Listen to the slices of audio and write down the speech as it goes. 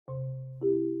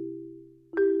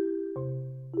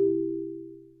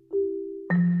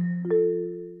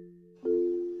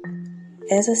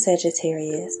As a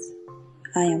Sagittarius,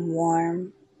 I am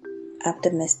warm,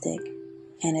 optimistic,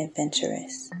 and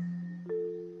adventurous.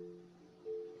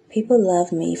 People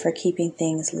love me for keeping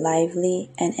things lively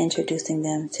and introducing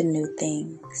them to new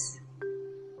things.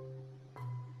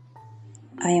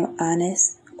 I am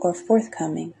honest or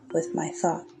forthcoming with my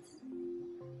thoughts.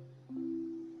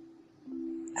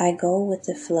 I go with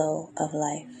the flow of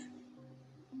life.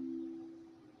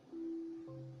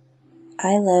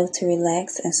 I love to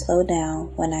relax and slow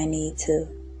down when I need to.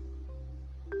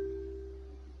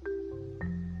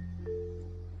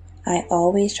 I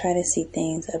always try to see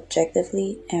things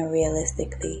objectively and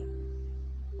realistically.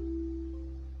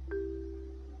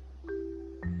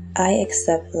 I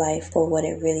accept life for what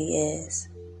it really is.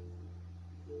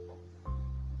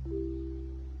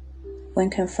 When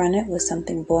confronted with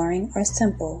something boring or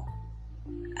simple,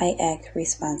 I act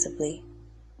responsibly.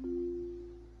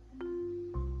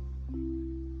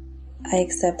 I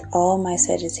accept all my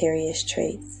Sagittarius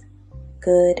traits,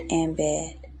 good and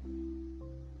bad.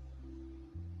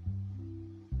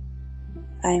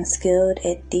 I am skilled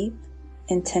at deep,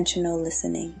 intentional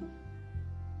listening.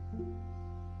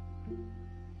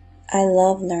 I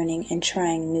love learning and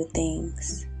trying new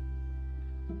things.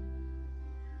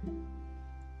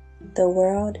 The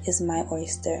world is my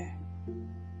oyster.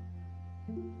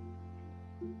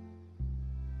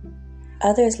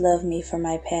 Others love me for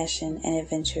my passion and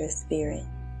adventurous spirit.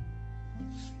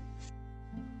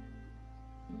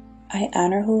 I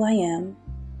honor who I am,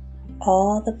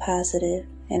 all the positive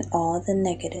and all the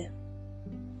negative,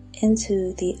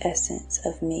 into the essence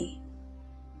of me.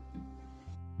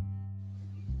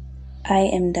 I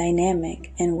am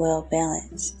dynamic and well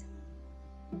balanced.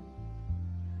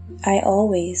 I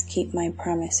always keep my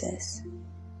promises.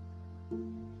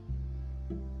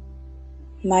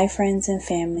 My friends and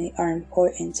family are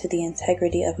important to the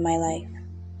integrity of my life.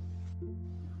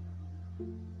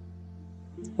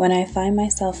 When I find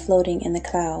myself floating in the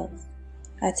clouds,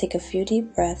 I take a few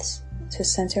deep breaths to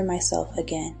center myself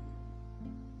again.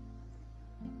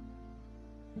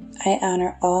 I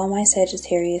honor all my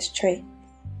Sagittarius traits,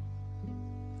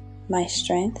 my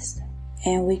strengths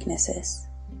and weaknesses.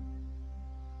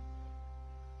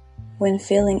 When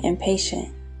feeling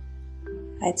impatient,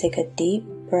 I take a deep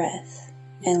breath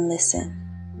and listen.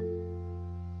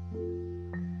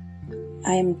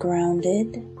 I am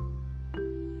grounded.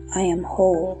 I am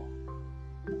whole.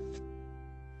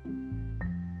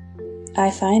 I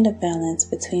find a balance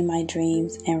between my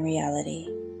dreams and reality.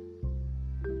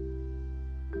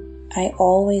 I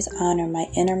always honor my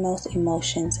innermost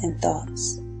emotions and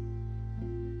thoughts.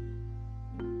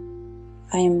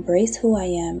 I embrace who I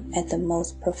am at the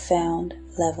most profound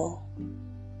level.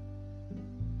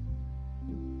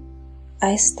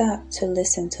 I stop to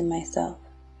listen to myself.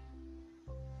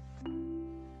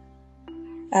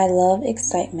 I love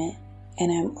excitement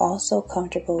and am also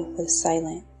comfortable with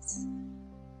silence.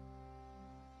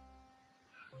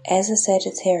 As a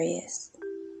Sagittarius,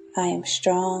 I am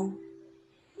strong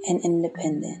and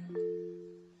independent.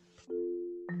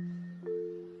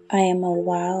 I am a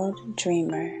wild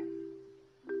dreamer.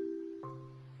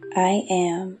 I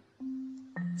am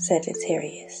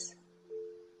Sagittarius.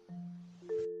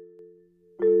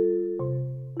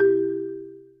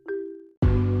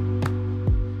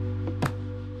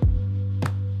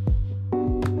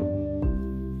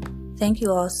 Thank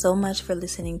you all so much for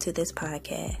listening to this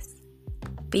podcast.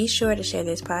 Be sure to share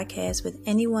this podcast with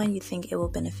anyone you think it will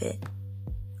benefit.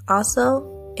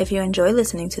 Also, if you enjoy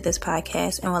listening to this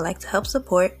podcast and would like to help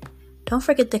support, don't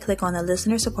forget to click on the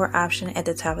listener support option at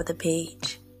the top of the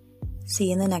page. See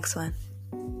you in the next one.